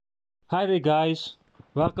Hi there, guys.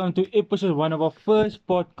 Welcome to episode 1 of our first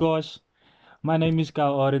podcast. My name is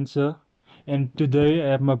Kyle Orense, and today I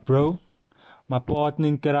have my bro, my partner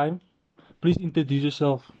in crime. Please introduce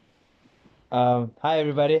yourself. Hi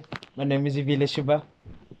everybody, my name is Ivile Shuba.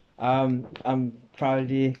 I'm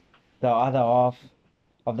proudly the other half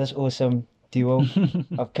of this awesome duo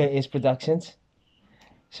of KS Productions.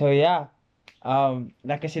 So yeah,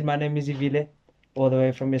 like I said, my name is Ivile, all the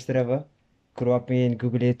way from East River. Grew up in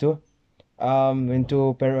Guguletu. Went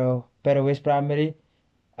to Pero West Primary.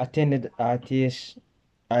 Attended RTS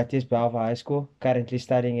Balva High School. Currently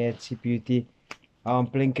studying at CPUT.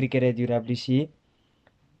 Playing cricket at UWC.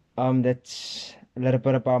 That's a little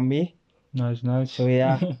bit about me. Nice, So nice.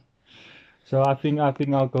 yeah. So I think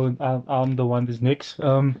I'll go. I'm the one that's next.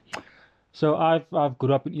 So I've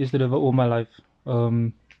grew up in East River all my life.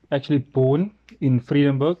 Um, actually born in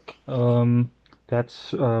Vredenburg.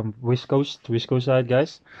 That's West Coast side,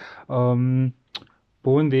 guys. Um,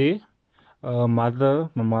 born there. My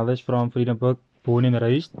mother's from Vredenburg, born and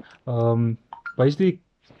raised. Um, basically,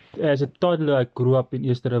 as a toddler, I grew up in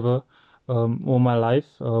East River all my life.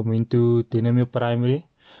 Went to Dynamo Primary.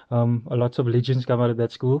 A lots of legends come out of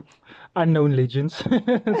that school. Unknown legends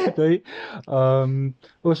today.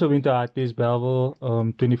 Also went to RTS Belleville.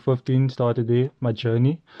 2015 started there, my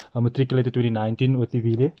journey. Matriculated 2019 with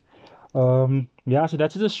the yeah, so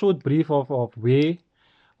that's just a short brief of where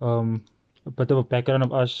um, a bit of a background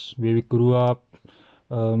of us, where we grew up.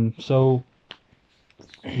 So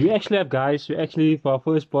we actually have guys. We actually for our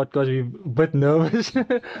first podcast, we're a bit nervous,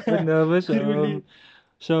 bit nervous. Truly.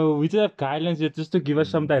 So we just have guidelines here just to give us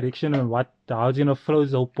some direction on how it's gonna flow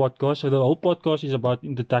this whole podcast. So the whole podcast is about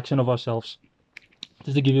introduction of ourselves,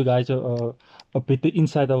 just to give you guys a better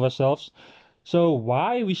insight of ourselves. So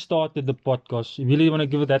why we started the podcast? You really want to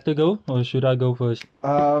give it that a go, or should I go first?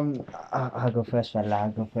 I'll go first, fella.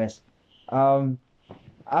 I'll go first. Um,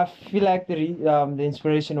 I feel like the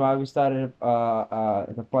inspiration why we started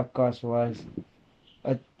the podcast was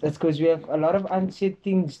that's because we have a lot of unsaid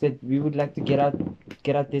things that we would like to get out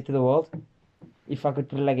there to the world. If I could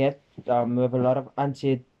put it like that, we have a lot of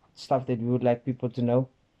unsaid stuff that we would like people to know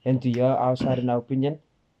and to hear our side and our opinion.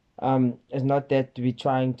 It's not that we're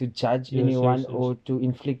trying to judge Yes, anyone yes, yes. or to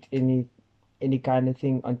inflict any kind of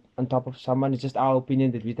thing on top of someone. It's just our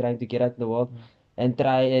opinion that we're trying to get out in the world and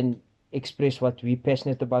try and express what we're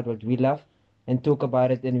passionate about, what we love, and talk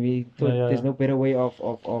about it. And we Yeah, thought yeah, there's yeah. no better way of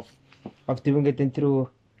doing it than through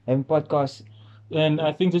having podcasts. And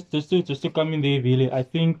I think just to come in there, really, I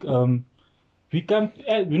think when we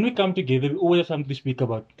come together, we always have something to speak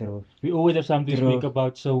about. Through We always have something to speak through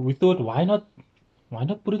about. So we thought, why not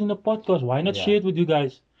put it in a podcast? Why not yeah. share it with you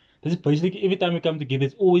guys? This is basically every time we come together,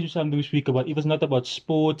 it's always something we speak about. If it's not about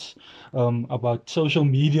sports, about social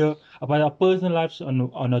media, about our personal lives on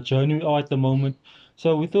our journey we are at the moment.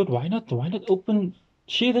 So we thought, why not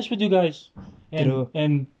share this with you guys, and Through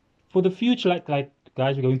and for the future, like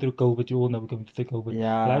guys, we're going through COVID. You all know we're going through COVID.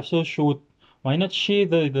 yeah. Life's so short. Why not share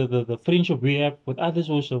the friendship we have with others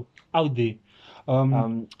also out there?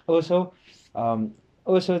 Um, Also, um,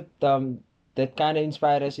 also that kind of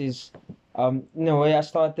inspired us is, in a way I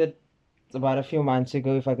started about a few months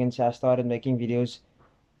ago, if I can say. I started making videos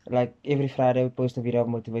like every Friday. I would post a video of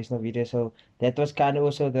motivational video. So that was kind of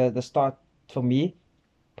also the start for me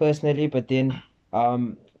personally. But then,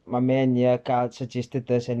 my man, yeah, Carl suggested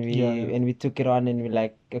this, and yeah, we yeah. and we took it on, and we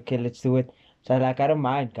like, okay, let's do it. So like, I don't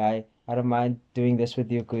mind, guy. I don't mind doing this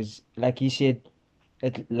with you because, like he said,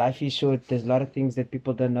 life is short. There's a lot of things that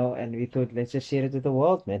people don't know, and we thought let's just share it with the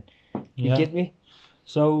world, man. You Yeah. get me?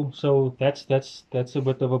 So that's a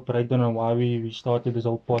bit of a breakdown on why we started this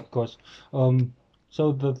whole podcast.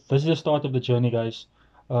 So this is the start of the journey, guys.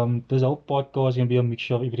 This whole podcast is gonna be a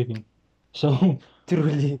mixture of everything. So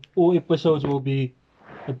Truly. all episodes will be,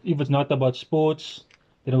 if it's not about sports,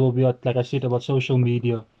 then it will be like I said, about social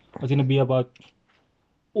media. It's gonna be about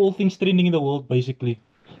all things trending in the world, basically.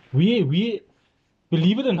 We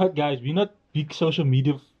believe it or not, guys, we're not big social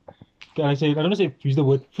media. Can I say? I don't want to say use the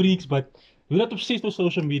word freaks, but we're not obsessed with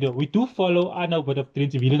social media. We do follow. I know a bit of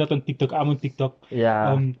trends. If you're not on TikTok, I'm on TikTok. Yeah.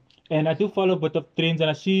 Um, and I do follow a bit of trends, and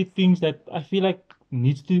I see things that I feel like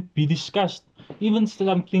needs to be discussed. Even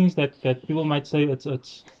some things that people might say it's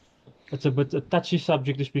a bit a touchy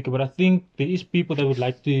subject to speak about. I think there is people that would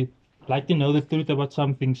like to know the truth about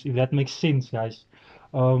some things, if that makes sense, guys.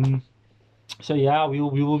 Um, so yeah, we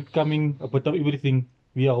will be coming a bit of everything.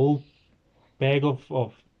 We are a whole bag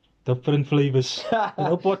of different flavors. The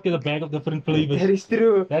whole podcast a bag of different That flavors. is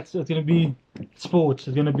true. That's it's gonna be sports.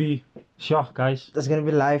 It's gonna be shock, guys. That's gonna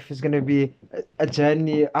be life. It's gonna be a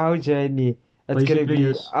journey, our journey. It's gonna Basically, be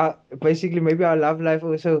yes. basically maybe our love life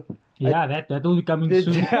also. Yeah, that will be coming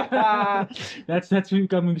soon. That's will be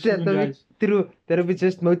coming soon, That'll be guys. true. That'll be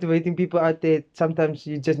just motivating people out there. Sometimes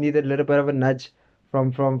you just need a little bit of a nudge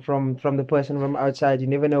from the person from outside. You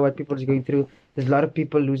never know what people are going through. There's a lot of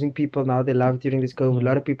people losing people now they love during this COVID. A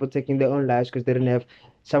lot of people taking their own lives because they didn't have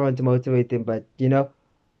someone to motivate them. But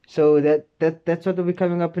so that's what will be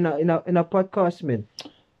coming up in our podcast, man.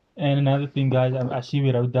 And another thing, guys, I see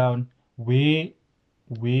we wrote down where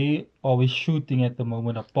are we shooting at the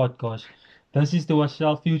moment a podcast. This is to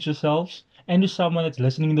ourselves, future selves, and to someone that's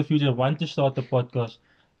listening in the future want to start a podcast.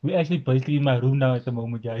 We're actually basically in my room now at the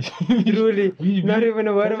moment, guys. Truly, not even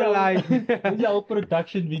a word of a lie. This is our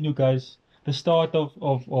production venue, guys. The start Of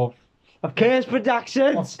KS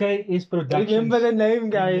Productions. of KS Productions. Remember the name,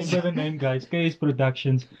 guys. Remember the name, guys. KS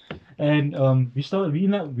Productions. And we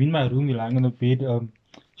in my room, we're lying on the bed,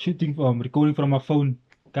 shooting recording from my phone.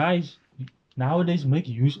 Guys, nowadays make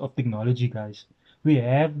use of technology, guys. We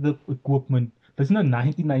have the equipment. There's not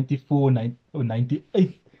 1994, or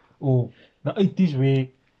 98 or the 80s where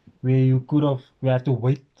we have to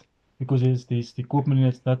wait because there's the equipment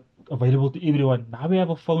that's not available to everyone. Now we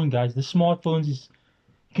have a phone, guys. The smartphones you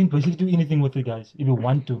can basically do anything with it, guys. If you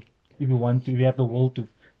want to. If you have the will to.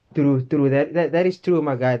 True. That is true,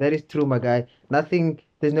 my guy. That is true, my guy. Nothing.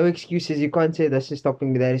 There's no excuses. You can't say this is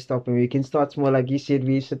stopping me, that is stopping me. You can start small, like you said.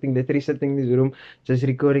 The three sitting in this room, just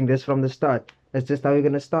recording this from the start. That's just how we're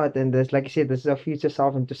gonna start. And that's like you said, this is our future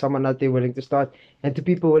self, and to someone out there willing to start, and to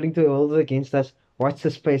people willing to hold it against us. Watch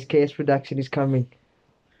the space. KS Production is coming.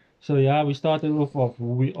 So yeah, we started off of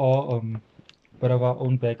who we are, bit of our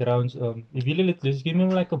own backgrounds. If you let's give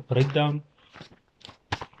him like a breakdown.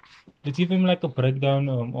 Let's give him like a breakdown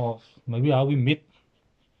of maybe how we met.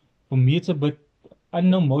 For me, it's a bit. I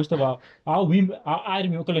know most about how I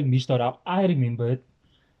remember. Okay, let me start out. I remember it.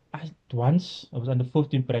 Once I was under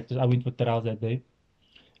 15 practice. I went for trials that day.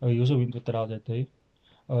 He also went for trials that day.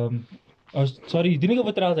 Sorry, you didn't go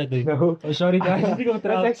for trials that day. No. Oh, sorry, guys. You didn't go for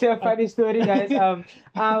trials. That's actually a funny story, guys. I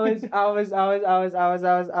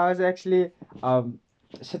was actually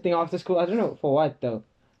sitting after school. I don't know for what though,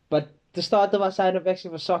 but the start of our sign up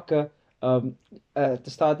actually for soccer. The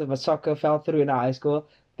start of my soccer fell through in high school.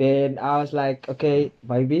 Then I was like, okay,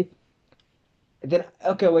 maybe. Then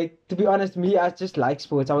okay, wait. To be honest, me, I just like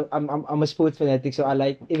sports. I'm a sports fanatic, so I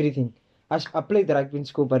like everything. I played rugby in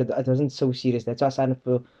school, but it wasn't so serious. That's why I signed up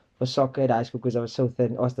for soccer at high school because I was so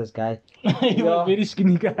thin. I was this guy. He was very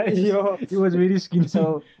skinny, guys. Yo. He was very skinny.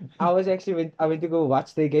 So I went to go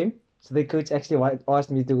watch their game. So the coach actually asked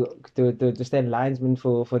me to stand linesman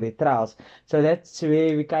for their trials. So that's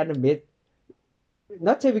where we kind of met.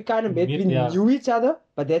 Not say we kind of met, we Yeah. knew each other,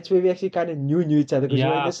 but that's where we actually kind of knew each other because we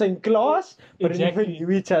were in Yeah. the same class, but Exactly. we never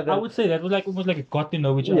knew each other. I would say that was like almost like a got to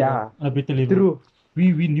know each other Yeah. on a better level. True.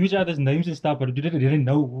 We knew each other's names and stuff, but we didn't really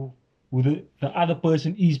know who the other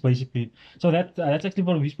person is basically. So that's actually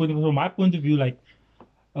from my point of view, like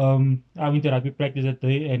I went to rugby practice that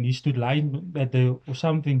day and he stood line that day or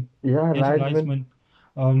something. Yeah, As a linesman.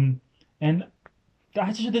 linesman. And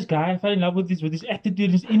I just saw this guy, I fell in love with his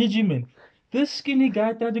attitude, his energy, man. This skinny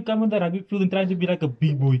guy tried to come on the rugby field and trying to be like a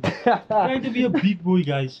big boy. Trying to be a big boy,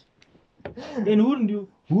 guys. And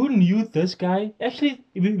who knew this guy? Actually,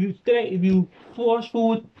 if you fast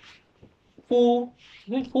forward 4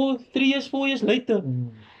 years later,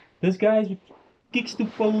 this guy kicks to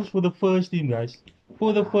poles for the first team, guys.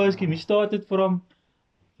 For the first game. He started from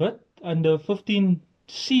what? Under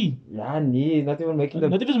 15C. Yeah, nee, not even making the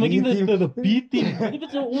Not even making B team. the B team.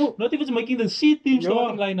 Not even making the C team Yo.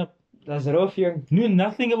 starting lineup. That's rough, young. Knew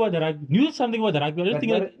nothing about the rugby. Knew something about the rugby. I don't But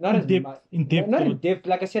think not- not in as depth. much. In depth. Not in depth.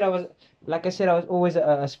 Like I said, I was always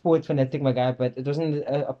a sports fanatic, my guy. But it wasn't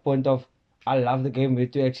a point of I love the game. We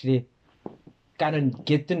had to actually kind of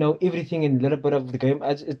get to know everything in a little bit of the game.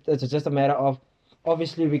 It's just a matter of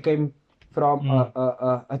obviously we came from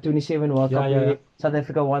a 27 World Cup Yeah. where South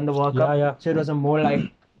Africa won the World Cup. Yeah. So it was a more like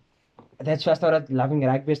that's why I started loving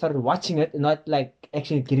rugby. I started watching it, not like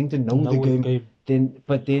actually getting to know the game.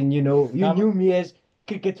 But then you knew me as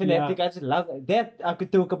cricket fanatic. I just love that. I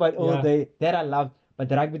could talk about all Yeah. day. That I loved. But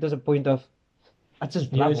the rugby was a point of I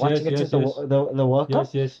just love watching it since yes. the World Cup.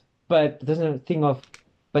 Yes. But there's a thing of,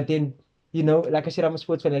 but then like I said, I'm a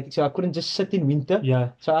sports fanatic, so I couldn't just sit in winter.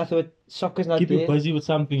 Yeah. So I thought soccer's not Keep there. you busy with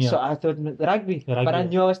something. So Yeah. I thought rugby. But I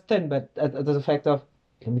knew I was thin. But it was a fact of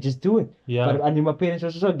let me just do it. Yeah. But I knew my parents were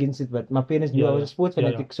also against it. But my parents knew I was a sports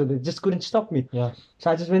fanatic, so they just couldn't stop me. Yeah.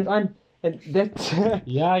 So I just went on, and that's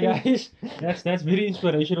Yeah, guys. That's very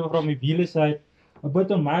inspirational from Ivile's side.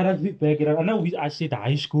 But on my rugby background, I know I said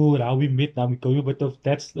high school, how we met, now we go a bit of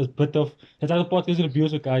that's how the podcast is gonna be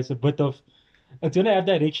also, guys. A bit of It's gonna have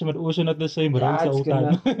direction, but also not the same Yeah, roads the it's whole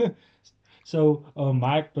time. gonna So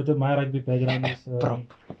my rugby background is prop.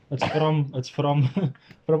 it's from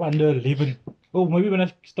from under 11. Oh, maybe when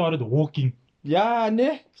I started walking. Yeah,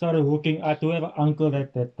 ne? Started walking. I do have an uncle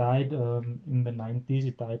that died in the 90s.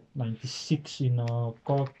 He died 96 in a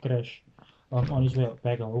car crash on his way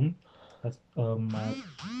back home. That's my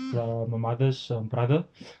mother's brother.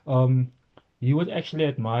 Um, he was actually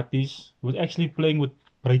at Marty's. He was actually playing with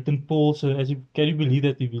Brayton Pauls. Can you believe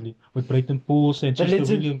that, Billy? With Brayton Pauls and The Chester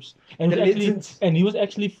legend. Williams, and The was actually legends. and he was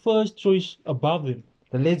actually first choice above him.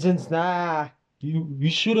 The legends, nah. You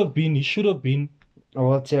should have been. He should have been. Oh,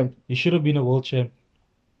 well, champ. He should have been a world champ.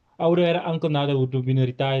 I would have had an uncle now that would have been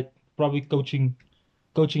retired, probably coaching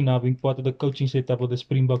now, being part of the coaching setup of the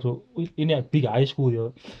Springboks or in a big high school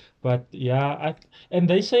here. But yeah, and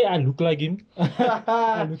they say I look like him.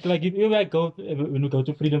 I look like him. When I go when we go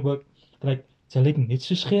to Freedomburg, like it's like net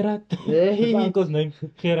soos Gerard. That's my Hey. uncle's name,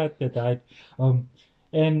 Gerard that died.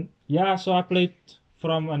 And yeah, so I played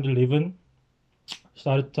from under 11.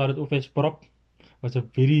 Started off as prop. Was a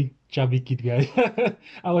very chubby kid, guy.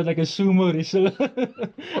 I was like a sumo wrestler.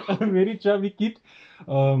 A very chubby kid.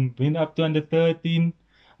 Went up to under 13.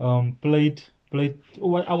 Played.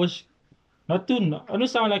 Oh, I was not too. I don't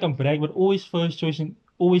sound like I'm brag, but always first choice.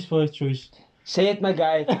 Always first choice. Say it, my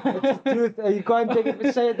guy. It's the truth. You can't take it,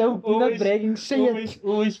 but say it. Don't, you're not Always, bragging. Say always, it.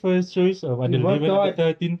 always first choice. Under You worked 11, under hard.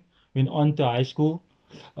 13. Went on to high school.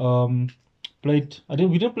 Um, Played.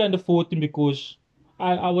 We didn't play under 14 because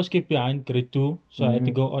I was kept behind grade two, so I had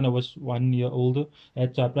to Mm. go on. I was 1 year older.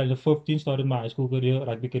 So I played under 15. Started my high school career,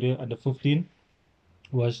 rugby career under 15.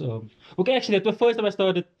 Was okay. Actually, that was the first time I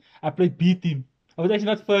started. I played B team. I was actually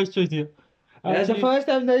not first choice here. I That's the actually, first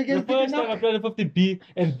time that you the can pick first it time I up. played the 50B,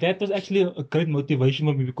 and that was actually a great motivation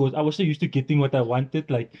for me because I was so used to getting what I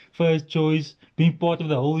wanted, like first choice, being part of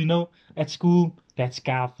the whole, at school, that's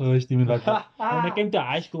car first, even like that. When I came to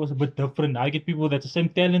high school, it was a bit different. Now I get people that's the same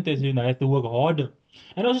talent as you, and I have to work harder.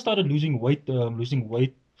 And I also started losing weight,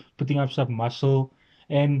 putting up some muscle,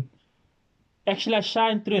 and actually I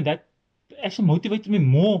shined through, and that actually motivated me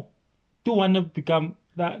more to want to become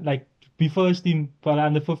that, like, be first team for the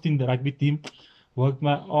under 15 the rugby team. Worked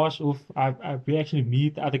my ass off. We actually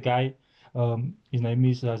meet the other guy. His name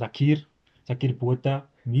is Zakir Bota.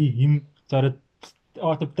 Me, him started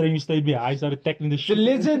after training stayed behind, started tackling the The shit.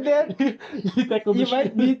 legend there. He tackled the You shit.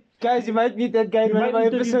 might meet, guys, you might meet that guy in We one of might our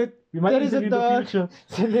interview. episodes. We might There is a interview in the dog. future.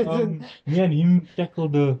 The legend. Me and him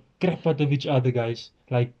tackled the crap out of each other, guys.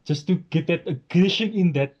 Like just to get that aggression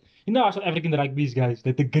in that. How South African rugby is, guys.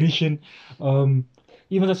 That aggression. Um,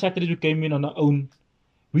 Even the Saturdays we came in on our own.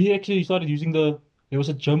 We actually started using there was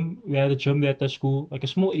a gym. We had a gym there at the school, like a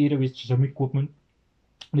small area with gym equipment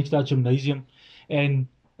next to our gymnasium, and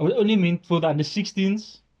it was only meant for the under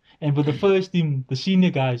 16s and for the first team, the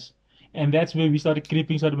senior guys. And that's where we started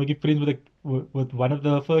creeping, started making friends with one of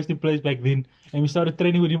the first team players back then, and we started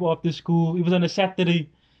training with him after school. It was on a Saturday,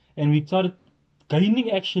 and we started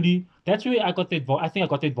gaining actually. That's where I got the I think I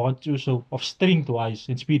got the advantage also of strength wise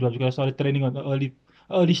and speed wise because I started training on the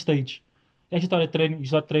early stage. Actually started training. You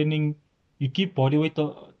start training. You keep body weight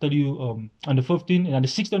till you under 15, and under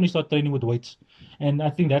 16 you start training with weights. And I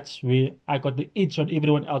think that's where I got the edge on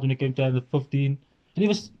everyone else when it came to under 15. And it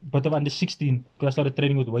was but of under 16 because I started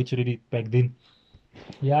training with weights already back then.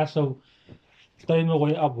 Yeah, so training my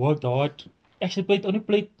way up, worked hard. Actually only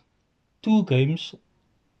played 2 games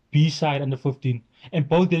B side under 15. And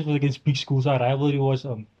both games was against big schools. Our rivalry was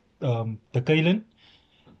the Kalen.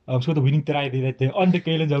 So the winning try that day on the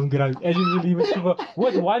Kalen's home ground. As you believe it, Shiva,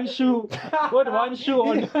 with one shoe,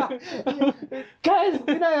 on. Guys,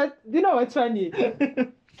 you know what's funny?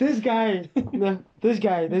 This guy, no, this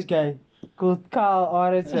guy, called Carl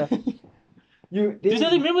Oritzer. Do you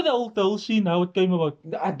still remember the whole scene, how it came about?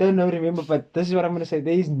 I don't know, remember, but this is what I'm gonna say.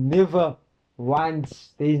 There is never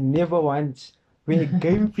once where a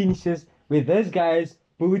game finishes where this guy's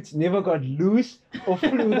boots never got loose or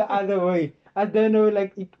flew the other way. I don't know,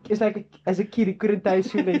 like it's like as a kid he couldn't tie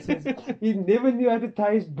his shoelaces. He never knew how to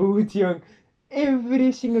tie his boots, young.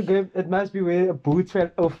 Every single game, it must be where a boot fell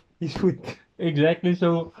off his foot. Exactly.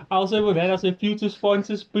 So I'll say with that, I'll say future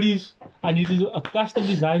sponsors, please. I need to do a custom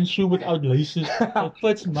design shoe without laces. It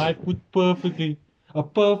fits my foot perfectly. A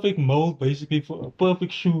perfect mold, basically, for a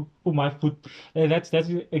perfect shoe for my foot. And that's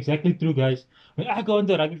exactly true, guys. When I go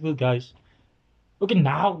into rugby field, guys. Okay,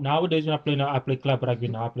 nowadays when I play club rugby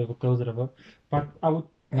now. I play for girls, whatever. But I would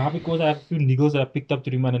now because I have a few niggles that I picked up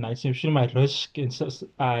during my night, especially my wrist, and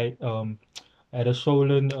I had a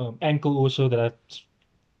swollen ankle also that I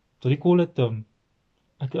what do you call it? I'm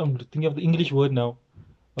thinking of the English word now.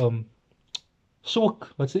 Um, swak.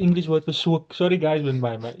 What's the English word for swak? Sorry guys, when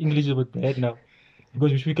my English is a bit bad now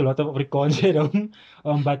because we speak a lot of Afrikaans at home.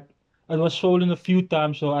 But it was swollen a few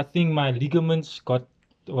times, so I think my ligaments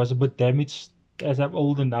was a bit damaged as I'm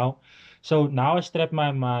older now. So now I strap my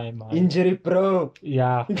Injury pro.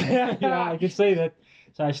 yeah yeah, I can say that.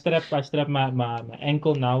 So I strap my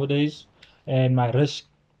ankle nowadays and my wrist.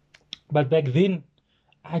 But back then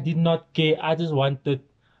I did not care. I just wanted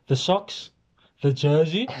the socks, the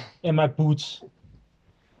jersey, and my boots.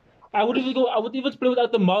 I would even play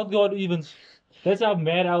without the mouth guard even. That's how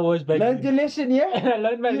mad I was back Learned your then. lesson, yeah? And I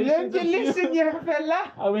learned my You learned lessons. your lesson, yeah,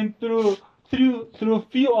 fella. I went through a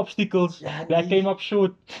few obstacles Yeah, that I came up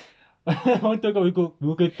short. I won't talk.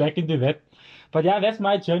 We'll get back into that. But yeah, that's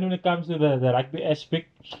my journey when it comes to the rugby aspect.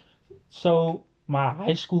 So my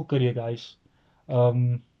high school career, guys.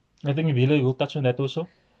 I think we'll touch on that also.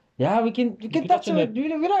 Yeah, we can can touch touch on on it.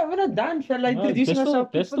 that. We're not done, fella. No, Introducing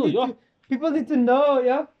ourselves. yeah. People need to know,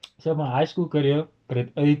 yeah. So my high school career,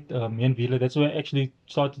 grade 8, me and Vila, that's where I actually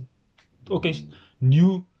started. Okay,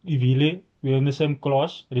 new Vila, we were in the same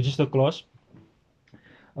class, register class.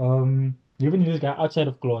 We even knew this guy outside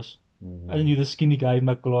of class. I knew the skinny guy in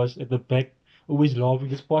my class at the back, always laughing,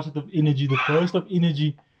 this positive energy, the burst of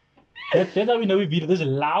energy. That's how we know we beat it. There's a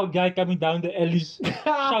loud guy coming down the alleys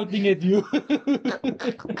shouting at you. That's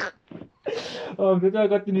how I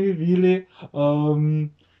got to know Vile.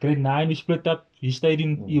 Grade 9, we split up. He stayed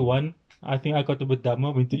in E1. I think I got a bit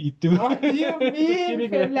dumber, went to E2. What do you mean,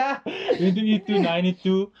 fella? Went to E2, 9 and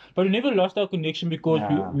 2. But we never lost our connection because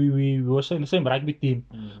Nah. we were in the same rugby team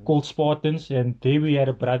called Spartans, and there we had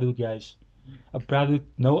a brotherhood, guys. A brotherhood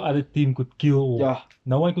no other team could kill. Or Yeah.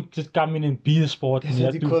 no one could just come in and be the Spartan. That's You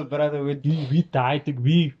what had you to call brotherhood. we died.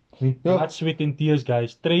 We Yeah. blood, sweat, and tears,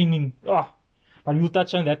 guys. Training. But we'll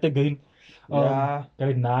touch on that again. Yeah.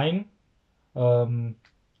 Grade 9.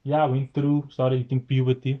 Yeah, went through, started hitting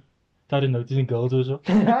puberty. Started noticing girls also.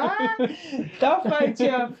 Tough fight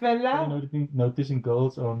here, Started fella. noticing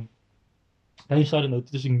girls. Then he started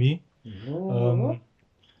noticing me. No.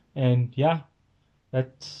 And yeah,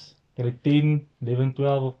 that's grade 10, 11,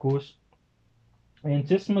 12, of course. And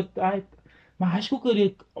just my high school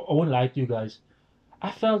career, I won't lie to you guys.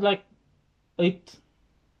 I felt like 8,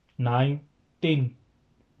 9, 10,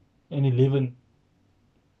 and 11.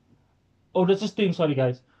 Oh, that's just 10, sorry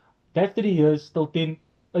guys. That 3 years, till 10,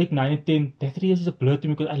 8, 9, and 10, that 3 years is a blur to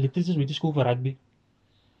me because I literally just went to school for rugby.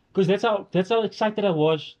 Because that's how excited I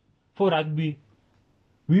was for rugby.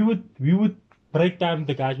 We would break time,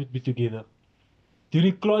 the guys would be together.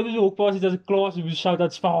 During class, we walk past each other's class, we would shout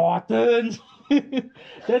out Spartans.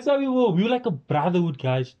 That's how we were. We were like a brotherhood,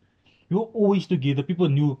 guys. We were always together. People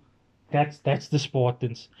knew that's the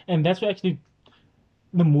Spartans. And that's what actually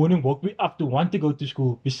the morning woke me up to want to go to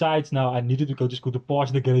school. Besides, now I needed to go to school to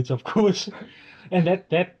pass the grades, of course. And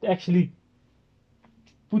that actually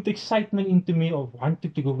put excitement into me of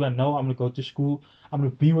wanting to go. No, I'm gonna go to school. I'm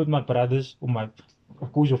gonna be with my brothers or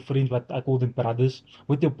of course, your friends, but I call them brothers.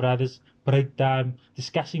 With your brothers, break time,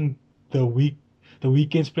 discussing the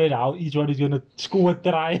weekends played, how each one is gonna score a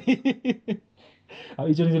try. How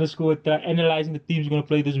each one is gonna score a try, analyzing the teams gonna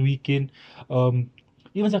play this weekend. Um,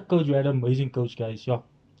 Even as a coach, we had an amazing coach, guys. Yeah,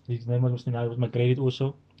 his name was Mr. Nile, was my graded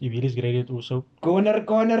also. He is graded also. Corner,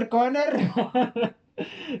 corner, corner.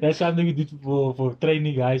 That's something we did for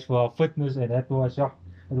training, guys, for our fitness, and it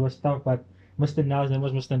was tough. But Mr. Nell's name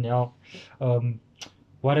was Mr. Nell. Um,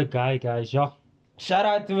 what a guy, guys. Yeah, Shout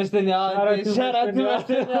out to Mr. Nyal. Shout out to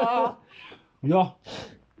Mr. Nyal. yeah.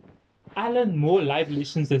 I learned more life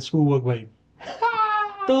lessons than schoolwork by him.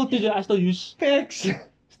 Till today, I still use. Thanks.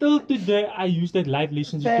 Still today, I use that life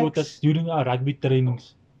lessons he taught us Facts. during our rugby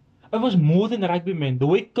trainings. It was more than rugby, man. The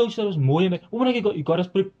way coach said was more than. Oh my God, he got us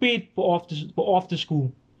prepared for after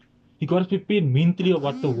school. He got us prepared mentally of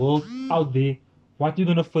what the world out there, what you're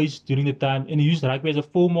gonna face during the time, and he used rugby as a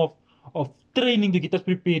form of training to get us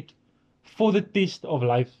prepared for the test of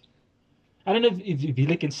life. I don't know if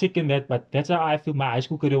Vila can second that, but that's how I feel my high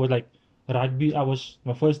school career was like. Rugby, I was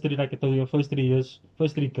my first three, like I told you, first 3 years,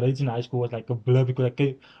 first 3 grades in high school was like a blur because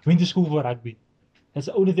went to school for rugby. That's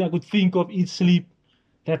the only thing I could think of, eat, sleep.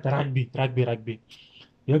 That rugby.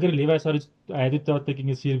 You're gonna leave. I had to start taking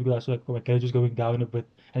it serious because I saw like, my career was going down a bit.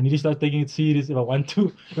 I need to start taking it serious if I want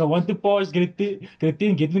to pass grade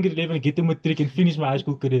 10, get to grade 11, get to matric and finish my high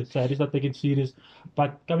school career. So I had to start taking it serious.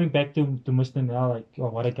 But coming back to Mr. Now, like, oh,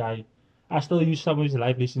 what a guy. I still use some of his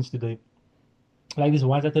life lessons today. Like this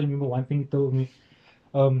once I still remember one thing he told me.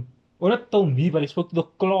 Or not told me, but he spoke to the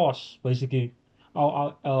class basically.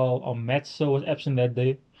 Our maths sir was absent that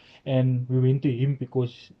day, and we went to him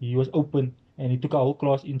because he was open and he took our whole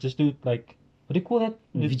class in just to like do you call that?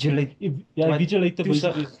 Vigilate. Yeah, What? vigilator.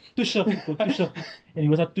 Toesig. Toesig. And he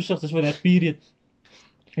was at Toesig just for that period.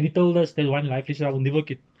 And he told us there's one life lesson I will never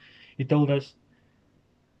get. He told us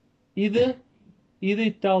either either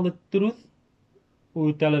you tell the truth or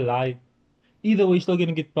you tell a lie. Either way, you're still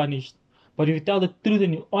gonna get punished. But if you tell the truth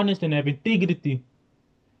and you're honest and have integrity,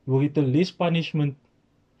 you will get the less punishment.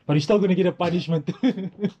 But you're still gonna get a punishment.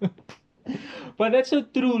 But that's so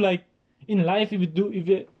true. Like in life,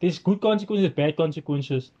 there's good consequences, bad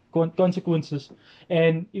consequences, consequences,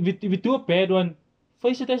 and if you do a bad one,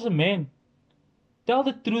 face it as a man. Tell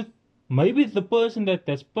the truth. Maybe the person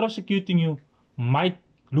that's prosecuting you might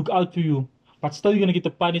look out for you, but still you're gonna get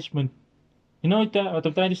the punishment. You know what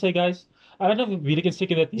I'm trying to say, guys? I don't know if we really can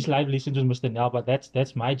second that these live lessons with Mr. Nell, but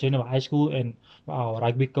that's my journey of high school and our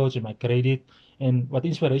rugby coach and my credit and what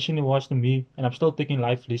inspiration it was to me. And I'm still taking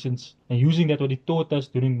life lessons and using that what he taught us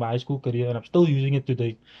during my high school career, and I'm still using it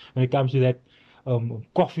today when it comes to that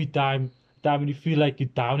coffee time when you feel like you're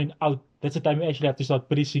down and out. That's the time you actually have to start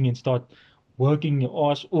pressing and start working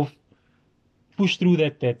your ass off, push through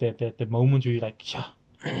that moment where you're like, yeah,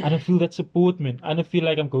 I don't feel that support, man. I don't feel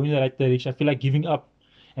like I'm going in the right direction. I feel like giving up.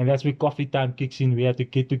 And that's where coffee time kicks in. We have to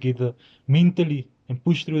get together mentally and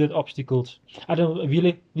push through that obstacles. I don't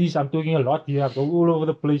really, please, I'm talking a lot here. I go all over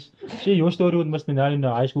the place. Share your story with Mr. Nal in the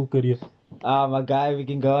high school career. My guy, we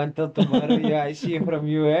can go until tomorrow. Yeah, I see from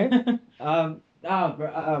you, eh?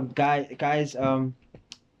 Guys,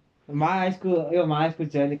 my high school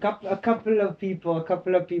journey. A couple of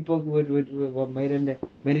people would made an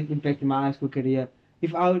impact in my high school career.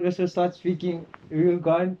 If I would also start speaking, we were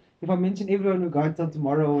gone. If I mention everyone, we're gone till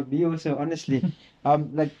tomorrow. Would be also honestly.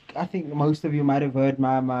 Like I think most of you might have heard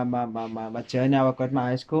my journey. How I got my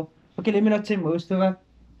high school. Okay, let me not say most of it.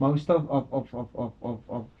 Most of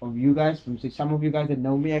you guys, some of you guys that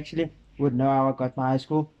know me actually would know how I got my high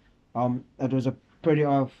school. It was a pretty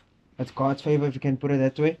it's God's favor if you can put it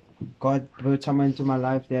that way. God brought someone into my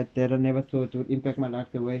life that I never thought would impact my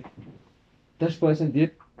life the way this person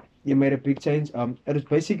did. He made a big change. It was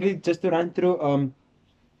basically just to run through.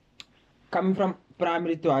 Coming from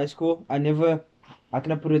primary to high school, I never, how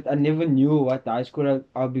can I put it? I never knew what high school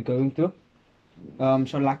I'll be going to.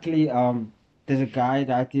 So luckily, there's a guy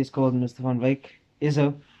that is called Mr. Van Wyk.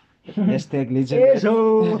 Izzo. Hashtag legend.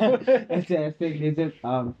 Izzo. Hashtag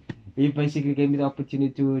legend. He basically gave me the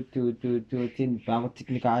opportunity to attend Bible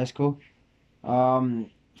Technical High School.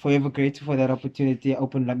 Forever grateful for that opportunity. It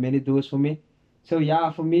opened like many doors for me. So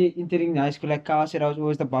yeah, for me entering high school, like Carl said, I was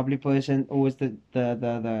always the bubbly person, always the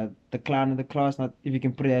clown of the class. Not if you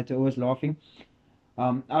can put it, always laughing.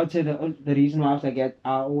 I would say the reason why I was like that,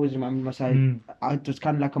 I always remember myself. It was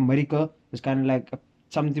kind of like a miracle. It was kind of like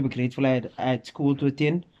something to be grateful at school to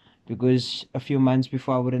attend, because a few months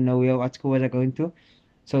before I wouldn't know what school was I going to.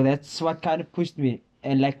 So that's what kind of pushed me.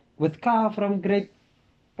 And like with Carl from grade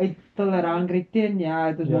 8 till around grade 10, yeah,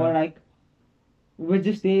 it was more like we're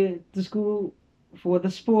just there to school for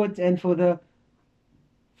the sports and for the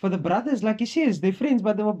brothers, like he says, they're friends,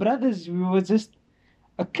 but they were brothers. We were just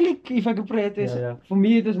a clique, if I could put it. For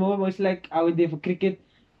me, it was most like I went there for cricket.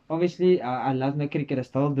 Obviously, I love my cricket, I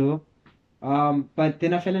still do. But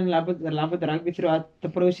then I fell in love with rugby throughout the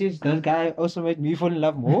process. This guy also made me fall in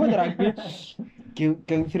love more with rugby.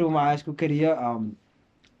 Going through my high school career,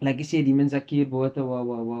 like you said, him and Zakir both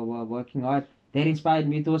were working hard. That inspired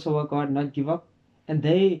me to also work hard, not give up. And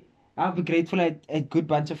I'll be grateful. I had a good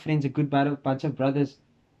bunch of friends, a good bunch of brothers.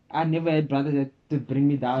 I never had brothers that to bring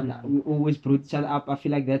me down. We always brought each other up. I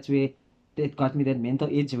feel like that's where it got me that mental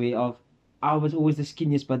edge way of I was always the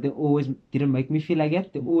skinniest, but they always didn't make me feel like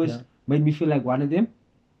that. They always made me feel like one of them.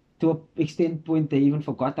 To an extent point, they even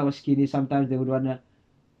forgot I was skinny. Sometimes they would wanna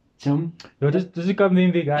jump. Just to come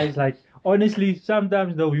in there, guys. Like honestly,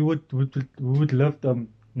 sometimes though we would lift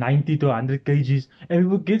 90 to 100 kgs, and we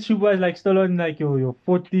would get Shubha like still on like your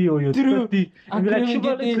 40 or your 30, and we're like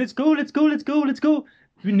Shubha, let's go.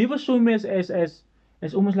 We never saw him as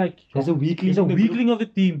almost like as a weakling of the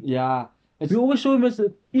team. Yeah. We always saw him as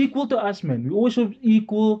equal to us, man. We always saw him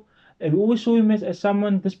equal, and we always saw him as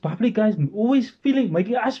someone, this public guys, always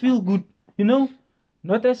making us feel good, you know?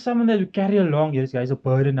 Not as someone that we carry along. Yes, guys, a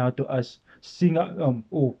burden now to us. Seeing,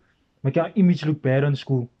 making our image look bad on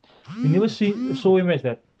school. We never saw him as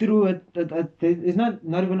that. True, it's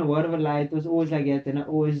not even a word of a lie. It was always like that, and I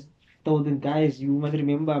always told them, guys, you must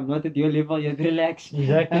remember, I'm not at your level, you have to relax.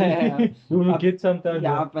 Exactly. You will get sometimes.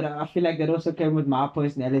 Yeah, but I feel like that also came with my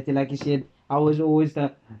personality. Like you said, I was always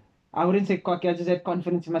I wouldn't say cocky, I just had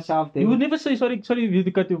confidence in myself. You would never say, sorry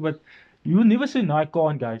to cut you, but you would never say, no, I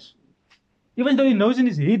can't, guys. Even though he knows in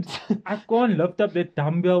his head, I can't lift up that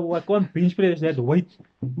dumbbell or I can't bench press that weight.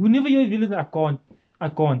 Whenever you feel it, I can't.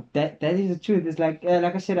 That is the truth. It's like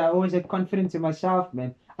I said, I always had confidence in myself,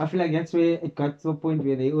 man. I feel like that's where it got to a point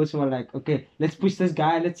where they also were like, okay, let's push this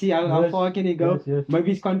guy. Let's see how Yes, far can he go. yes, yes. Maybe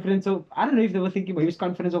his confidence will, I don't know if they were thinking maybe his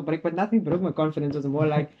confidence will break, but nothing broke my confidence. It was more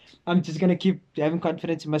like, I'm just going to keep having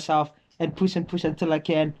confidence in myself and push until I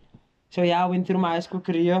can. So yeah, I went through my high school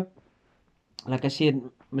career. Like I said,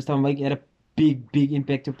 Mr. Mike had a big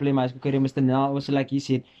impact to play my high school career. Mr. Nell also, like he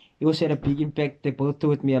said, he also had a big impact. They both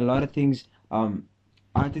taught me a lot of things.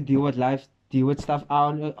 How to deal with life, deal with stuff.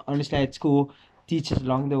 Honestly, at school, teachers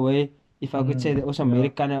along the way, if I could say, they also made a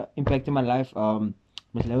kind of impact in my life.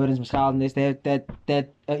 Miss Lawrence, Miss Caldenes, they had that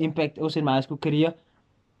impact also in my high school career.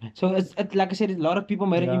 So it's like I said, a lot of people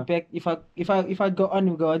made an Yeah. impact. If I go on,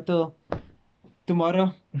 we go until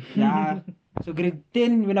tomorrow. Yeah. So grade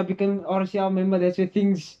 10, when I became RCL member, that's where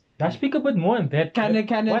things I speak a bit more on that. Kinda.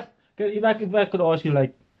 What? If I could ask you,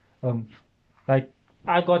 like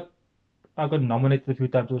I got nominated a few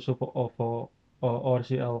times also for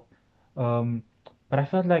RCL, but I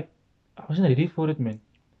felt like I wasn't ready for it, man.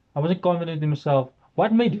 I wasn't confident in myself.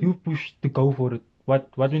 What made you push to go for it? What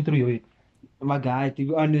went through your head? my guy, to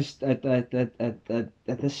be honest, at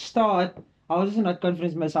the start, I was just not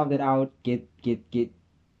confident in myself that I would get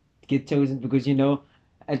chosen because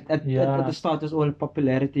at the start it was all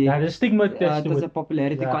popularity. Yeah, the stigma It attached to was it. a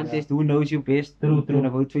popularity Yeah, contest. Who knows you best? True, Who's gonna true.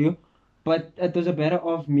 vote for you? But it was a matter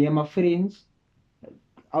of me and my friends.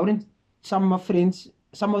 I wouldn't. Some of my friends,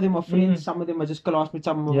 some of them are friends, some of them are just classmates.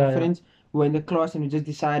 Some of Yeah, my yeah. friends were in the class and we just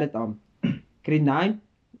decided grade 9,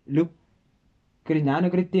 look, grade 9 or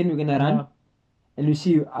grade 10 we're gonna run. Yeah. And you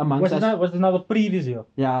see amongst us. Was it now the previous year?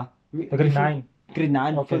 Yeah. The grade 9. Grade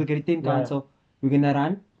 9 for Okay. the grade 10 Yeah. council. We're gonna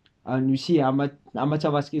run and you see how much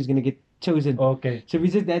of us is gonna get chosen. Okay. So we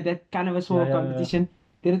just had that kind of a small Yeah, yeah, competition.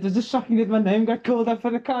 Then it was just shocking that my name got called up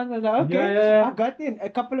for the council. I was like, okay, Yeah. I got in. A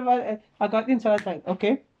couple of us, I got in, so I was like,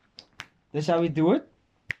 okay, that's how we do it.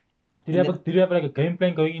 Did you have like a game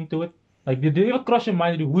plan going into it? Like did you ever cross your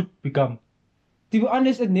mind that you would become? To be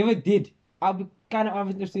honest, it never did. I'll be kind of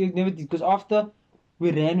honest, it never did. Because after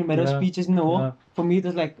we ran, we made our Yeah. speeches in the hall. Yeah. For me, it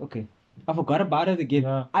was like, okay, I forgot about it again.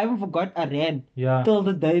 Yeah. I even forgot I ran. Yeah. Till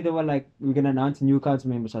the day they were like, we're going to announce a new council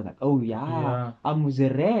member. So I was like, oh Yeah. I was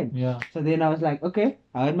ran. Yeah. So then I was like, okay,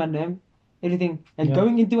 I heard my name, everything. And Yeah.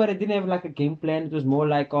 going into it, I didn't have like a game plan. It was more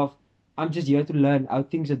like I'm just here to learn how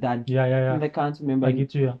things are done. Yeah. I'm the council member. I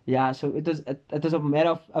get you. Yeah. Yeah, so it was a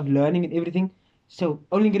matter of learning and everything. So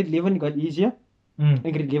only grade 11 got easier. Mm.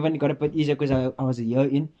 In grade 11 it got a bit easier because I was a year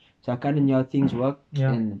in, so I kind of knew how things work.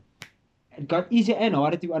 Yeah. And it got easier and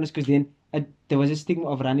harder, to be honest, because then there was a stigma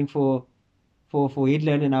of running for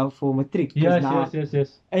headline and now for matric.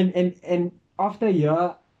 Yes. And after a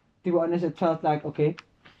year, to be honest, it felt like, okay,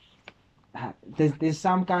 there's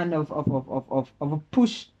some kind of a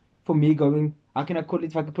push for me going, how can I call it,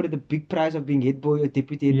 if I could put it, the big prize of being head boy or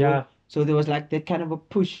deputy head boy. Yeah. So there was like that kind of a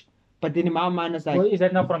push. But then in my mind, it's like, Well, is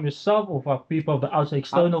that now from yourself or from people of the outside,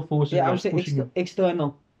 external forces? yeah, I that would say pushing you?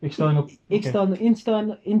 external. External. Okay.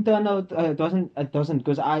 Internal, it doesn't,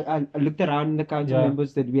 because I looked around in the council Yeah.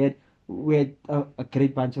 members that we had a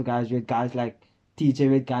great bunch of guys. We had guys like TJ,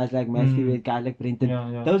 we had guys like Matthew, we had guys like Brenton.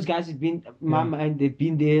 Yeah. Those guys have been, my mind, they've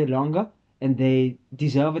been there longer and they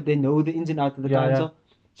deserve it. They know the ins and outs of the council.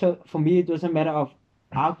 So for me, it was a matter of,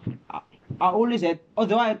 I always had,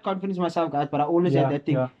 although I had confidence in myself, guys, but I always had that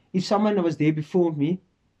thing. Yeah. If someone was there before me,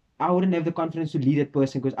 I wouldn't have the confidence to lead that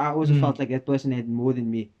person because I also felt like that person had more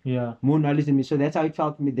than me, Yeah. more knowledge than me. So that's how it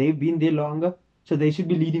felt for me. They've been there longer, so they should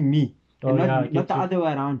be leading me, and I not the get you. other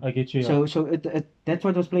way around. I get you. Yeah. So that's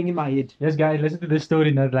what was playing in my head. Yes, guys, listen to this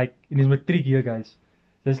story now, like in his matric here, guys.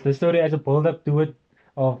 The story has a build up to it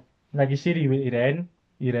of, like you said, he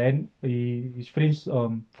ran, his friends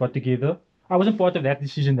got together. I wasn't part of that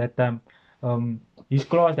decision that time. His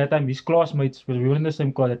classmates, because we were in the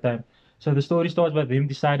same class at that time. So the story starts by them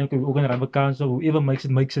deciding, okay, we're gonna run the council, whoever makes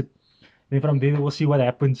it. Then from there we'll see what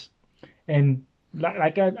happens. And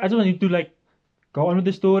like I just want you to like go on with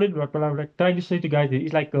the story, but I'm like trying to say to guys,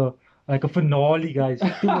 it's like a finale, guys.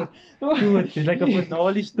 To it. It's like a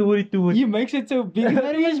finale story to it. You makes it so big.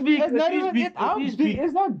 It is big. It's not It is even big. how It is big. big.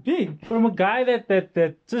 It's not big. From a guy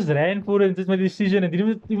that just ran for it and just made a decision and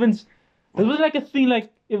didn't even. It was like a thing like,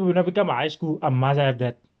 if when I become high school, I must have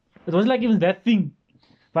that. It was like even that thing.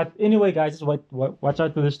 But anyway, guys, just watch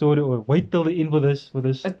out for the story or wait till the end for this. For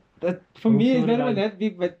me, it's sorry, not even guys. that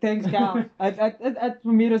big, but thanks, Cal. For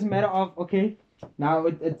me, it was a matter of, okay, now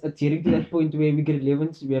it's getting to that point where we get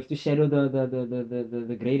 11s, we have to shadow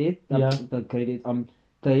the grade 8, Yeah. the grade 8,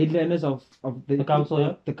 the headliners of The council,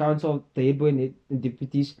 yeah. the council, the head boy and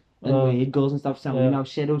deputies and the head girls and stuff. So we yeah. now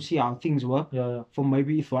shadow see how things were. Yeah. For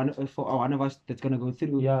maybe if one of us that's gonna go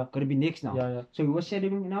through, Yeah. gonna be next now. Yeah. So we were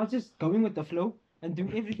shadowing, and I was just going with the flow and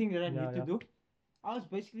doing everything that I Yeah, need to do. I was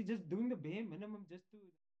basically just doing the bare minimum just to.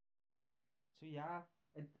 So yeah,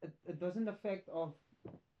 it doesn't affect of.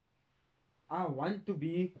 I want to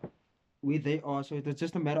be where they are, so it was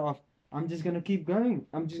just a matter of I'm just gonna keep going.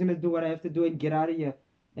 I'm just gonna do what I have to do and get out of here.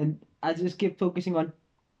 And I just kept focusing on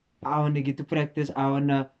I wanna get to practice. I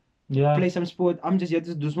wanna Yeah. play some sport. I'm just here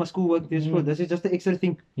to do my schoolwork. This sport. This is just the extra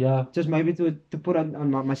thing. Yeah. Just maybe to put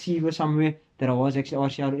on my CV or somewhere that I was actually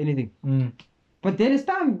RCR or anything. But then as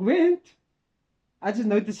time went, I just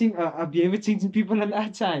noticing a behavior change in people on the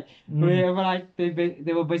outside. Where like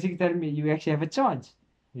they were basically telling me you actually have a chance.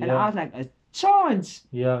 Yeah. And I was like, a chance.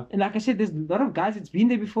 Yeah. And like I said, there's a lot of guys that's been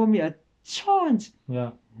there before me. A chance.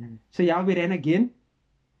 Yeah. So yeah, we ran again.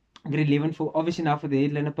 Grade 11 for obviously now for the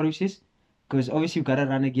headliner process, because obviously you gotta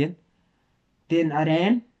run again. Then I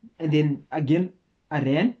ran, and then again I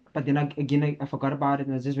ran, but then I forgot about it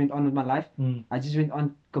and I just went on with my life. I just went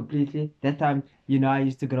on completely. That time, I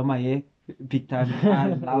used to grow my hair big time.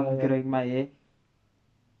 I love growing my hair.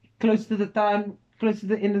 Close to the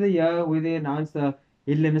end of the year, where they announced the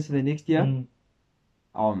headliners for the next year.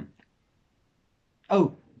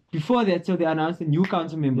 Oh, before that, so they announced the new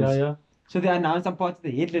council members. Yeah. So they announced I'm part of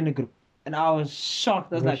the headliner group. And I was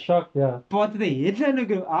shocked. I was like, shocked, yeah. Part of the headliner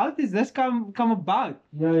group. How does this come about?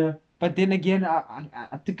 Yeah. But then again,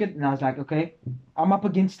 I took it and I was like, okay, I'm up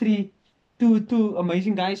against two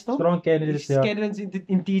amazing guys still. Strong candidates, Candidates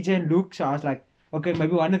in TJ and Luke. So I was like, okay,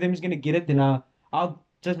 maybe one of them is going to get it. Then I'll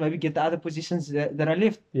just maybe get the other positions that are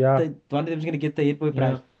left. Yeah. One of them is going to get the head boy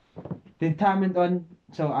prize. Then time went on.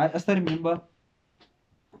 So I still remember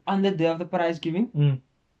on the day of the prize giving,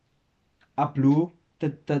 I blew the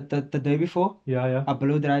day before. Yeah. I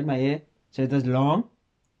blew dried my hair. So it was long.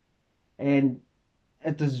 And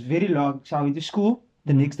it was very long. So I went to school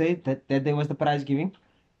the next day. That day was the prize giving.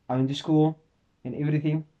 I went to school and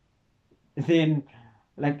everything. Then,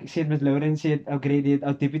 like said Miss Lauren said, our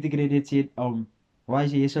deputy grade head said, why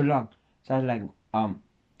is your hair so long? So I was like,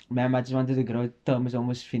 ma'am, I just wanted to grow. Term is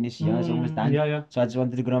almost finished. Yeah, it's almost done. Yeah. So I just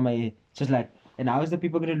wanted to grow my hair. Just like, and how is the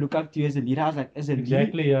people going to look up to you as a leader? I was like, as a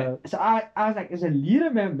Exactly, leader. So I was like, as a leader,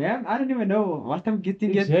 ma'am, I don't even know what I'm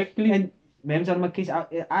getting yet. Exactly. And ma'am's on my case. I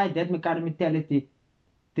had that kind of mentality.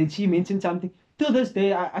 Then she mentioned something. Till this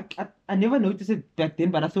day, I never noticed it back then,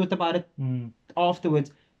 but I thought about it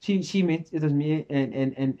afterwards. She meant it was me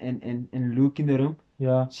and Luke in the room.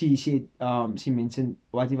 Yeah. She she mentioned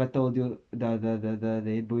what if I told you the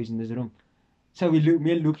head boys in this room. So me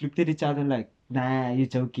and Luke looked at each other like, nah, you're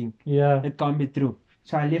joking. Yeah. It can't be true.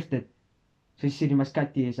 So I left it. So she said, you must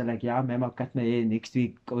cut your hair. So I'm like, yeah, ma'am, I'll cut my hair next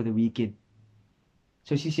week or the weekend.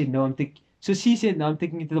 So she said, no, I'm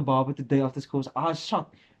taking it to the barber the day after school. So I was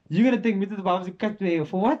shocked. You're going to take me to the barber to cut my hair.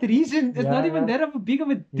 For what reason? It's not even that big of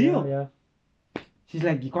a deal. Yeah. She's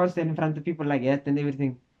like, you can't stand in front of people like that and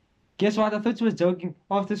everything. Guess what? I thought she was joking.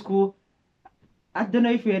 After school, I don't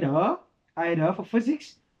know if we had her. I had her for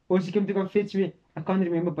physics. Or she came to come fetch me. I can't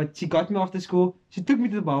remember, but she got me after school. She took me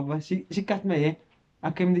to the barber. She cut my hair.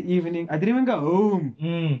 I came in the evening. I didn't even go home.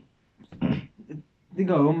 Didn't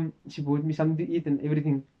go home. She bought me something to eat and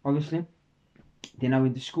everything, obviously. Then I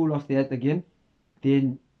went to school after that again.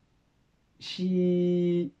 Then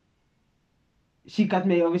she cut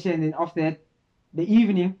my hair, obviously, and then after that, the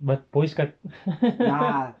evening. But boys cut.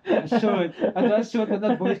 Nah, short. I was short, but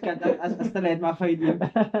not boys cut. I still had my fade in.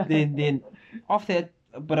 Then after that,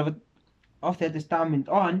 after that, this time went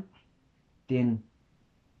on. Then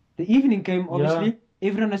the evening came, obviously.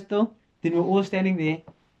 Everyone was still. Then we were all standing there.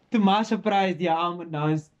 To my surprise, the arm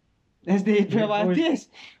announced as the head boy. Yes.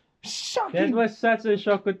 Shocking. That was such a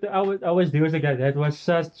shock. I was there as a guy. That was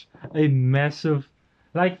such a massive,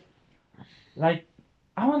 like I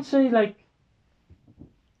won't say like.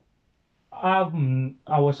 I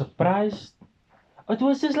was surprised. It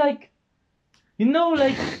was just like,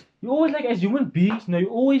 like you always like as human beings, you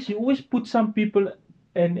always put some people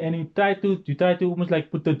and you try to almost like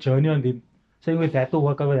put the journey on them, saying with that to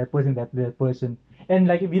work out with that person, that person. And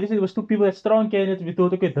like if you listen, it was two people that strong candidates. We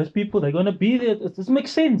thought, okay, those people they're gonna be there. It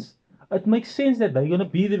makes sense. It makes sense that they're gonna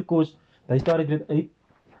be there because they started with 8.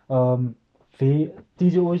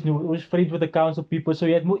 TJ always friends with the council people, so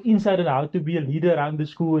he had more insight on how to be a leader around the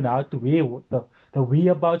school and how to wear the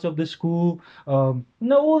whereabouts of the school.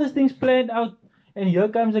 All these things planned out, and here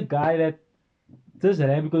comes a guy that just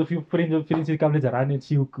ran because a few friends will come, let's run and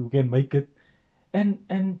see who can make it.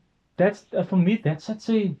 And that's for me, that's such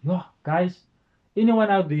a guys.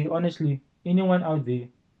 Anyone out there, honestly, anyone out there,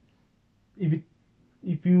 if it,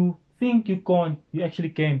 if you think you can't, you actually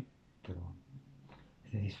can.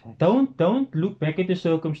 Don't look back at the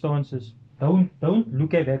circumstances. Don't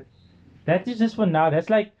look at that. That is just for now. That's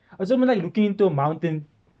like it's almost like looking into a mountain.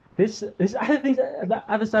 There's other things at the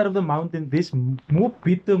other side of the mountain. There's more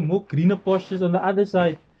bitter, more greener pastures on the other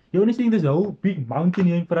side. You're only seeing this whole big mountain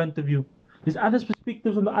here in front of you. There's other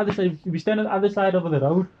perspectives on the other side. If we stand on the other side of the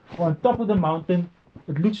road or on top of the mountain,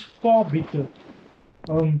 it looks far better.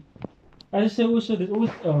 Um, as I say also, there's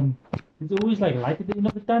always like light at the end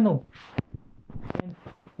of the tunnel. And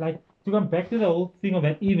like to come back to the whole thing of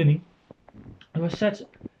that evening, it was such.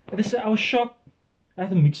 I was shocked. I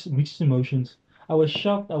had mixed emotions. I was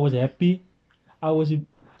shocked. I was happy. I was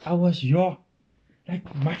yeah,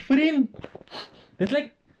 like my friend. That's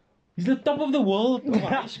like he's the top of the world of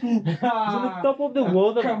high school. He's on the top of the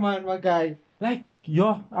world. Come on, my guy. Like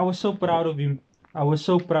yeah, I was so proud of him. I was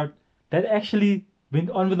so proud. That actually went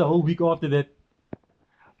on with the whole week after that.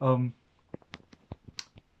 Um,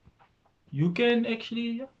 you can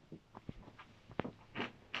actually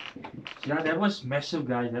yeah, that was massive,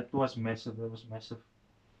 guys. That was massive. That was massive.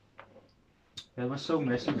 That was so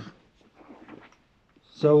massive.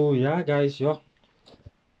 So yeah, guys, yeah.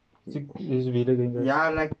 This video game, guys.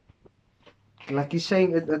 Yeah, like you're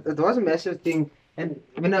saying, it was a massive thing. And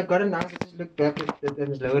when I got announced, I just looked back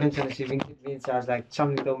at Lawrence and receiving it, so I was like,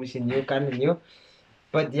 something told me she knew, kind of knew.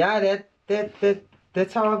 But yeah,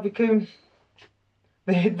 that's how I became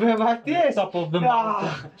the head boy of RTS. Top of the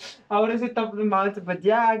mountain. I would have said top of the mountain, but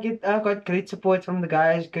yeah, I got great support from the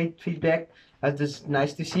guys, great feedback. That's just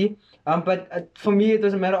nice to see. But for me, it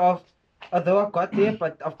was a matter of, although I got there,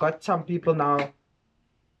 but I've got some people now.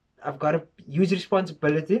 I've got a huge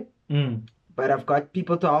responsibility, but I've got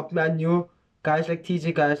people to help me. I knew guys like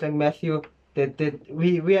TJ, guys like Matthew. That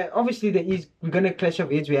we are obviously we're gonna clash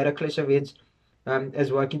of heads. We had a clash of heads,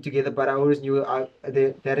 as working together. But I always knew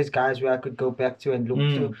there is guys where I could go back to and look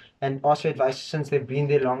to and ask for advice since they've been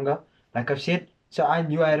there longer. Like I've said, so I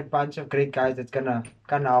knew I had a bunch of great guys that's gonna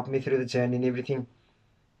help me through the journey and everything.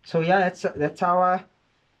 So yeah, that's how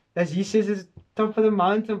as he says, it's top of the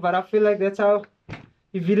mountain. But I feel like that's how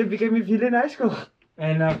Ivile became Ivile in high school.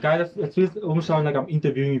 And guys, it feels almost sound like I'm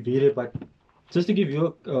interviewing Ivile, but just to give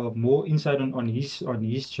you more insight on his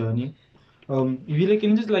journey, Ivile, can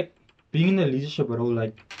you just like being in a leadership role,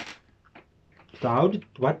 like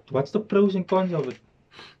what's the pros and cons of it?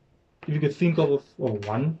 If you could think of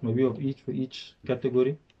one, maybe of each for each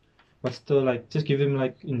category. What's the like? Just give them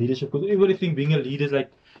like in leadership, because everybody think being a leader is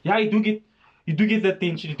like, yeah, you do get the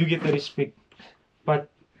attention, you do get the respect, but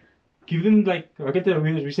give them like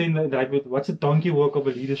we say in the right word, what's the donkey work of a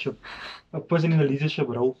leadership, a person in a leadership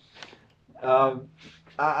role? I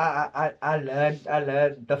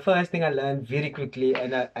learned the first thing I learned very quickly,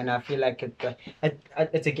 and I feel like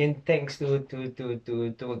it's again thanks to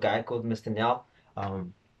a guy called Mr. Nell.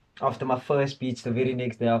 After my first speech, the very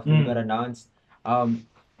next day after we got announced,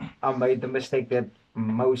 I made the mistake that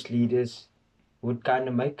most leaders would kind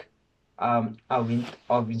of make. I went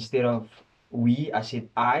of instead of we, I said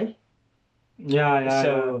I.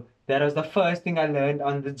 So that was the first thing I learned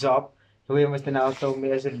on the job. Where Mr. Now told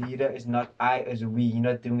me as a leader is not I as a we. You're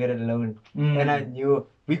not doing it alone. And I knew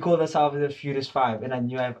we called ourselves the Furious Five, and I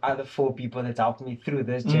knew I have other 4 people that helped me through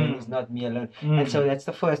this journey. It's not me alone. And so that's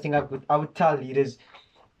the first thing I would tell leaders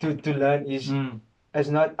to learn is as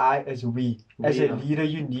not I as we. As a leader,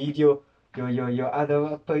 you need your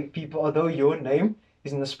other people. Although your name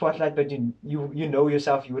is in the spotlight, but you know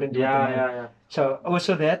yourself, you wouldn't do it. So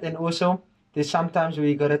also that, and also there's sometimes where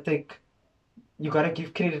you gotta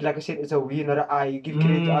give credit. Like I said, it's a we, not an I. You give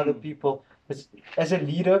credit to other people. As a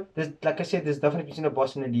leader, like I said, there's difference between a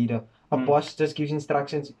boss and a leader. A boss just gives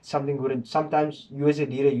instructions, something good. And sometimes you as a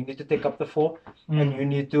leader, you need to take up the fall and you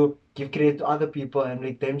need to give credit to other people and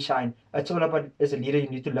make them shine. It's all about, as a leader, you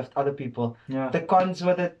need to lift other people. The cons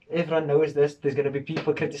with it, everyone knows this. There's going to be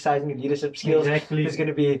people criticizing your leadership skills. Exactly. There's going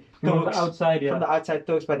to be talks from the outside, from the outside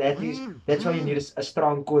talks, but at least that's why you need a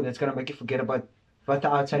strong core that's going to make you forget about what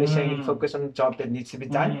the outside is saying and focus on the job that needs to be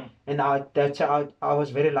done. And that's how I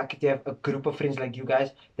was very lucky to have a group of friends like you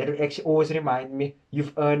guys that would actually always remind me,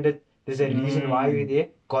 you've earned it. There's a reason why you're there.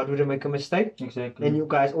 God wouldn't make a mistake. Exactly. And you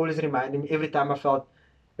guys always reminded me every time I felt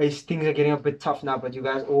things are getting a bit tough now, but you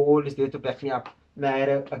guys are always there to back me up. And I had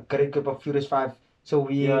a great group of Furious Five. So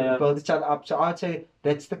we build each other up. So I'd say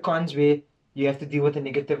that's the cons where you have to deal with the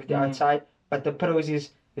negativity outside. But the pros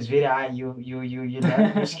is very high. You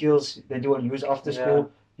learn new skills that you will use after school.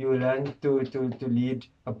 You learn to lead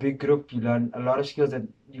a big group. You learn a lot of skills that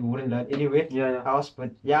you wouldn't learn anywhere else. But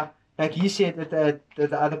yeah, like he said at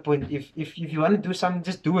the other point, if you want to do something,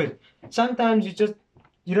 just do it. Sometimes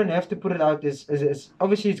you don't have to put it out as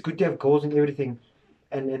obviously it's good to have goals and everything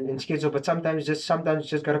and schedule, but sometimes you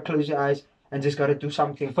just gotta close your eyes and just gotta do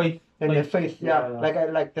something. Faith. And have faith, yeah.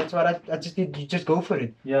 Yeah. Like that's what I just did. You just go for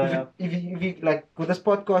it. Yeah, If you like with this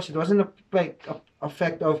podcast, it wasn't a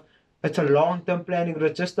fact of it's a long term planning. It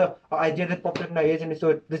was just a idea that popped in my head, and I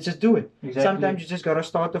thought, let's just do it. Exactly. Sometimes you just gotta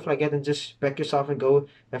start off like that and just back yourself and go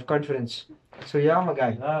have confidence. So yeah, my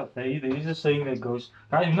guy. Yeah, there is a saying that goes,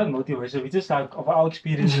 guys, we're not motivation, we just like of our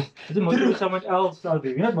experiences. We just motivate someone else out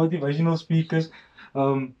there. We're not motivational speakers.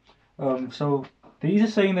 So there is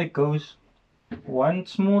a saying that goes, one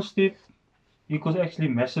small step equals actually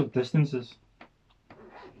massive distances.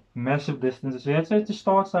 Massive distances. So you have to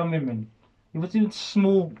start somewhere, man. If it's even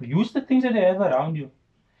small, use the things that you have around you.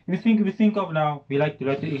 If you think of now, we like to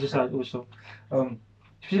exercise also.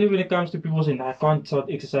 Especially when it comes to people saying, I can't start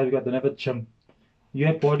exercise because I don't have a gym. You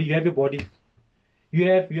have your body. You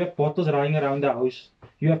have bottles lying around the house.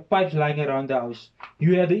 You have pipes lying around the house.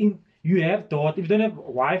 You have data. If you don't have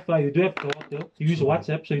Wi-Fi, you do have data. You use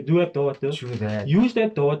WhatsApp, so you do have data. True that. Use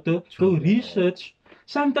that data. Go that. research.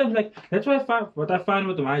 Sometimes like that's why what I find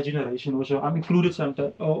with my generation also, I'm included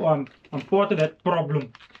sometimes. Oh, I'm part of that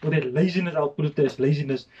problem. Or that laziness, I'll put it as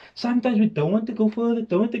laziness. Sometimes we don't want to go further,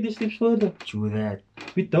 don't want to take the steps further. True that.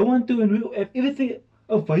 We don't want to, and we have everything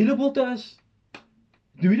available to us.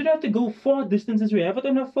 We don't have to go far distances. We have it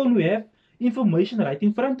on our phone. We have information right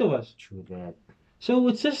in front of us. True that. So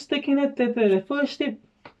it's just taking that first step.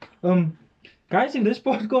 Guys, if this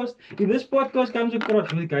podcast comes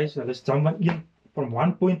across, well, guys, let's jump in from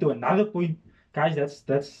one point to another point. Guys, that's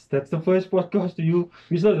the first podcast to you.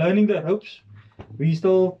 We're still learning the ropes. We're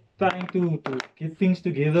still trying to get things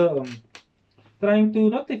together. Trying to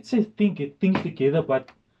not get things together, but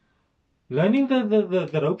learning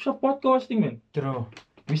the ropes of podcasting, man. True.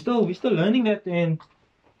 We're still learning that, and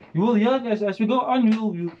you will hear as we go on,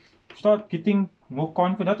 you start getting more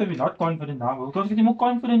confident. Not that we're not confident now, but we're getting more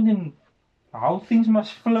confident in how things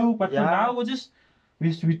must flow. But for now,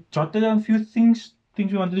 we jotted down a few things we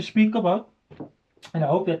wanted to speak about, and I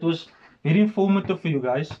hope that was very informative for you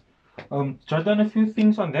guys. Jot down a few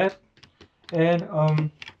things on that, and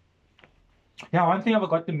yeah, one thing I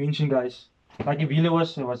forgot to mention, guys. Like if Vila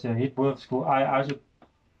was a head boy of school, I was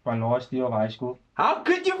my last year of high school. How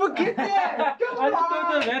could you forget that?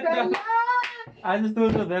 I just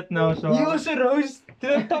thought of that now. So you also rose to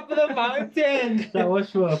the top of the mountain. So I was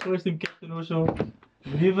first team captain also.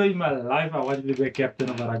 Never in my life I wanted to be a captain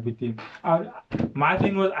of a rugby team. My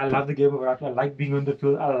thing was I love the game of rugby. I like being on the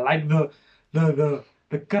field. I like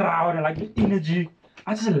the crowd. I like the energy.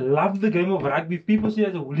 I just love the game of rugby. People see it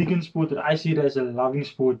as a hooligan sport, and I see it as a loving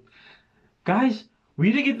sport. Guys,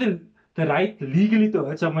 we didn't get the right legally to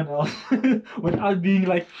hurt someone else without being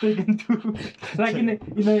like taken to like in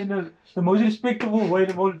the most respectable way,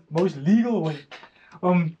 the most legal way.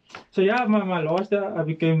 So yeah, my last year I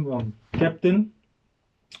became captain.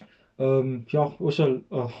 Yeah, also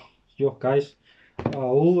guys, I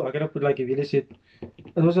gotta put like a really said,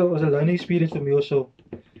 it was a learning experience for me also.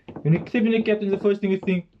 When you step in the captain, the first thing you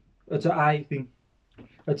think it's an I thing.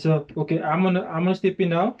 It's okay, I'm gonna step in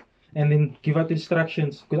now and then give out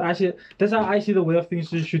instructions, because that's how I see the way of things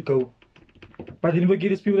should go. But then we get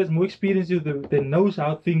these people that's more experienced, that knows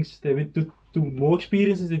how things, they went to more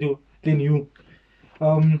experiences than you.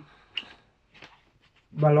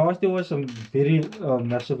 My last year was some very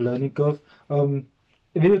massive learning curve. A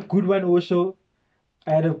very good one also.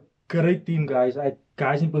 I had a great team, guys. I had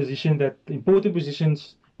guys in important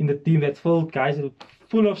positions in the team that filled guys that were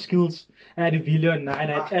full of skills. I had Vilio and 9, I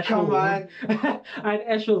had Ashwell I had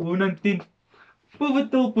Ashwell on 10.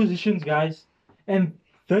 Pivotal positions, guys. And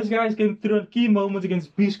those guys came through on key moments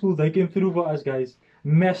against B school. They came through for us, guys,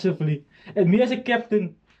 massively. And me as a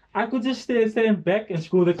captain, I could just stand back and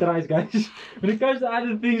score the tries, guys. When it comes to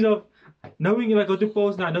other things of knowing if I go to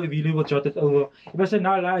post now, I know Vilio will jot it over. If I say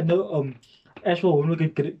now, I know Ashwell will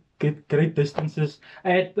get great distances. I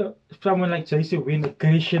had someone like JC Win,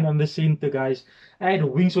 aggression on the center, guys. I had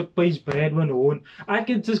wings with pace, Bradman, Horn. I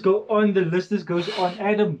can just go on, the list just goes on.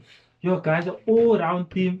 Adam, your guys, an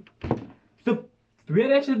all-round team. We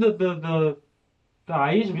had actually the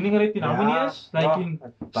highest winning rate in how many years?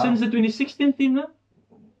 Since the 2016 team now?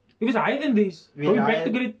 It was higher than this. Going back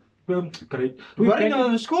to grade. We weren't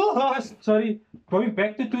in the school. Going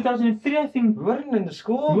back to 2003, I think. We weren't in the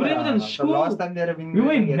school. We weren't in the school. The last time they had been. We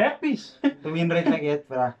were in nappies. The win rate like that,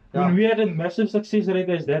 bruh. When we had a massive success rate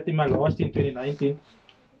as that in my last year in 2019.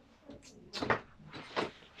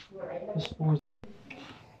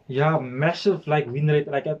 Yeah, massive like win rate.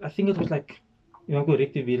 Like I think it was like if I'm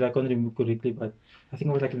correct, I can't remember correctly, but I think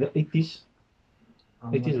it was like in the 80s,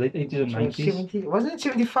 late 80s or 90s, 70, wasn't it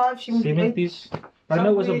 75, 78? 70s. But I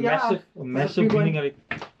know it was Somewhere, yeah. a massive big one. meaning.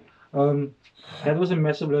 Like, that was a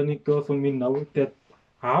massive learning curve for me now. That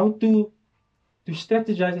how to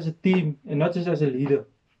strategize as a team and not just as a leader,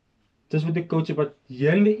 just with the coach, but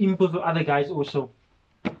hearing the input of other guys also.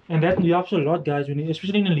 And that helps a lot, guys, when you,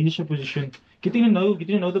 especially in a leadership position. Getting to know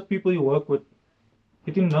the people you work with,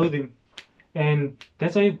 getting to know them, and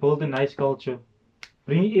that's how you build a nice culture.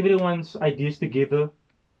 Bringing everyone's ideas together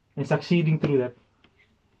and succeeding through that.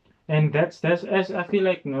 And that's as I feel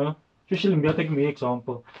like, especially me, I'll take me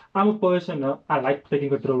example. I'm a person, I like taking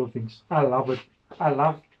control of things. I love it. I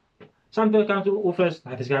love. Sometimes it comes to office,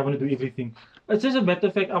 this guy want to do everything. It's just a matter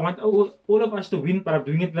of fact, I want all of us to win, but I'm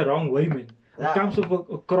doing it the wrong way, man. It comes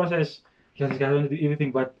across as, this guy want to do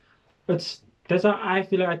everything, but that's how I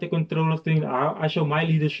feel like I take control of things. I show my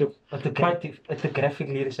leadership. Graphic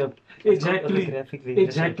leadership. Exactly. Graphic leadership.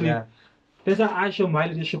 Exactly. Yeah. That's how I show my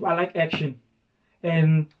leadership. I like action.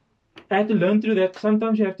 And I had to learn through that.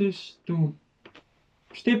 Sometimes you have to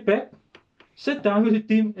step back, sit down with the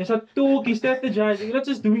team, and start talking, strategizing. You're not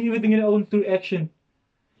just doing everything on your own through action.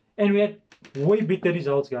 And we had way better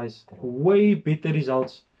results, guys. Way better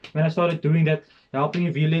results when I started doing that, helping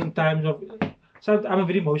revealing times of. So I'm a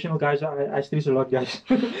very emotional guy, so I stress a lot, guys.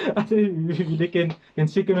 I think you really can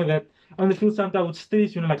speak on that. On the field, sometimes I would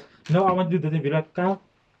stress, like, no, I want to do that. And be like, calm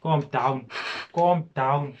down, calm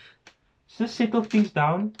down. Just settle things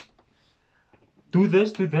down. Do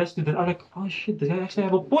this, do this, do that. I'm like, oh shit, this guy actually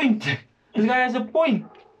have a point. This guy has a point.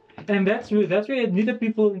 And that's where you need the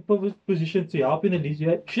people in position to help in the lead.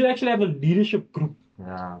 You should actually have a leadership group.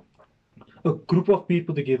 Yeah. A group of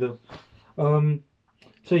people together.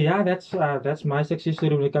 So yeah, that's my success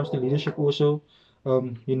story when it comes to leadership also.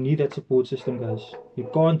 You need that support system, guys. You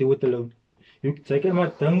can't do it alone. You take my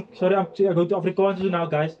dink. Sorry, I go to Afrikaans now,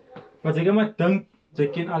 guys. But take my dink. Jy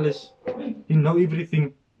ken alles. You know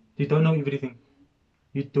everything. You don't know everything.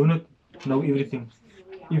 You do not know everything.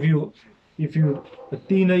 If you a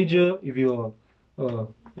teenager, if you're an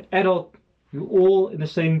adult, you're all in the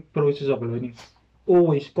same process of learning.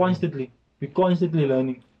 Always, constantly. We're constantly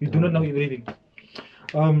learning. You do not know everything.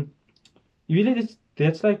 Really,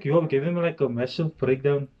 that's like you have given me like a massive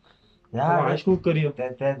breakdown of our high school career.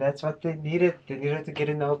 That's what they needed. They needed to get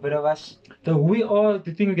to know a bit of us. So who we are,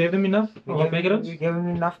 do you think we gave them enough? Our backgrounds? We gave them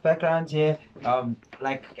enough backgrounds, yeah.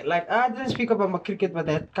 Like I didn't speak about my cricket, but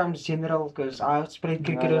that comes general because I played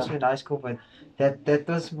cricket also in high school. But that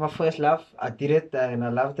was my first love. I did it and I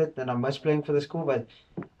loved it, and I miss playing for the school. But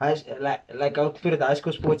like I would put it, high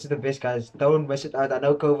school sports is the best, guys. Don't miss it out. I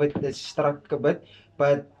know COVID has struck a bit,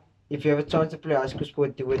 but if you have a chance to play high school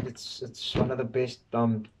sport, do it. It's one of the best.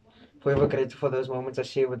 Forever grateful for those moments I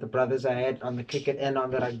shared with the brothers I had on the cricket and on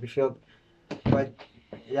the rugby field. But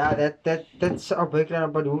yeah, that's our background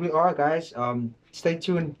about who we are, guys. Stay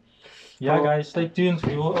tuned. Yeah, guys, stay tuned.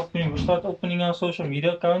 We'll start opening our social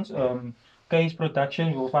media accounts. Case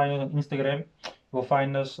Production. You'll find us on Instagram. You'll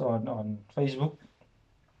find us on Facebook.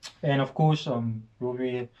 And of course, we'll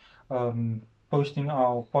be posting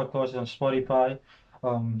our podcast on Spotify,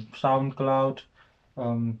 SoundCloud.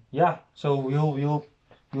 Yeah, so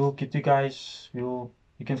we'll get you guys. You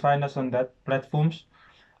can find us on that platforms.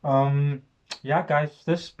 Yeah, guys,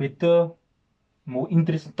 this better, more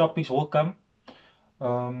interesting topics will come.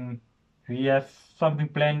 We have something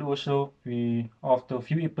planned also. After a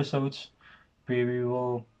few episodes, we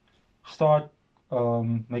will start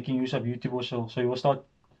making use of YouTube also. So you will start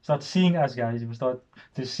seeing us, guys. You will start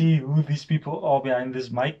to see who these people are behind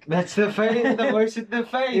this mic. That's the face, the voice in the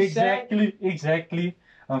face. Exactly.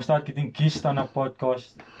 Start getting guests on our podcast,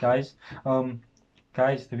 guys.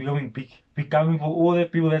 Guys, we're becoming big. We're coming for all the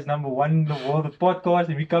people that's number one in the world. The podcast,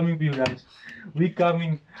 and we're coming for you guys. We're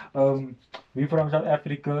coming. We're from South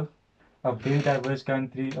Africa, a very diverse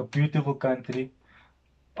country, a beautiful country,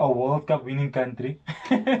 a World Cup winning country.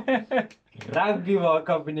 Rugby World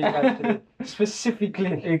Cup winning country,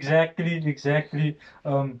 specifically. Exactly.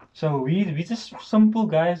 So we just simple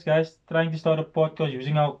guys trying to start a podcast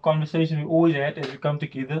using our conversation we always had as we come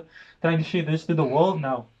together, trying to share this to the world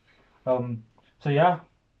now. So yeah,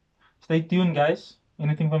 stay tuned, guys.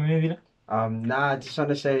 Anything from you, Vila? I just want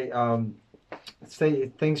to say,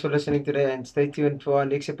 thanks for listening today, and stay tuned for our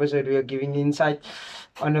next episode. We are giving you insight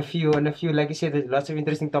on a few. Like I said, there's lots of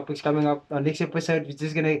interesting topics coming up. On next episode, we're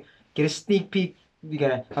just gonna get a sneak peek.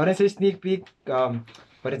 I wouldn't say sneak peek,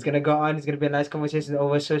 but it's gonna go on. It's gonna be a nice conversation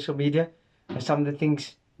over social media, and some of the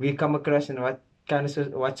things we come across and what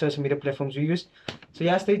social media platforms we use. So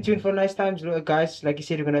yeah, stay tuned for nice times, guys. Like you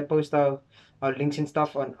said, we're gonna post our our links and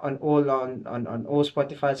stuff on all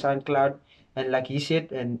Spotify, SoundCloud, and like he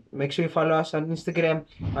said, and make sure you follow us on Instagram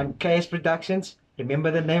on KS Productions.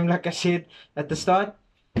 Remember the name, like I said at the start.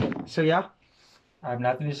 So yeah. I have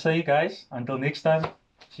nothing to say, guys. Until next time,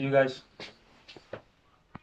 see you guys.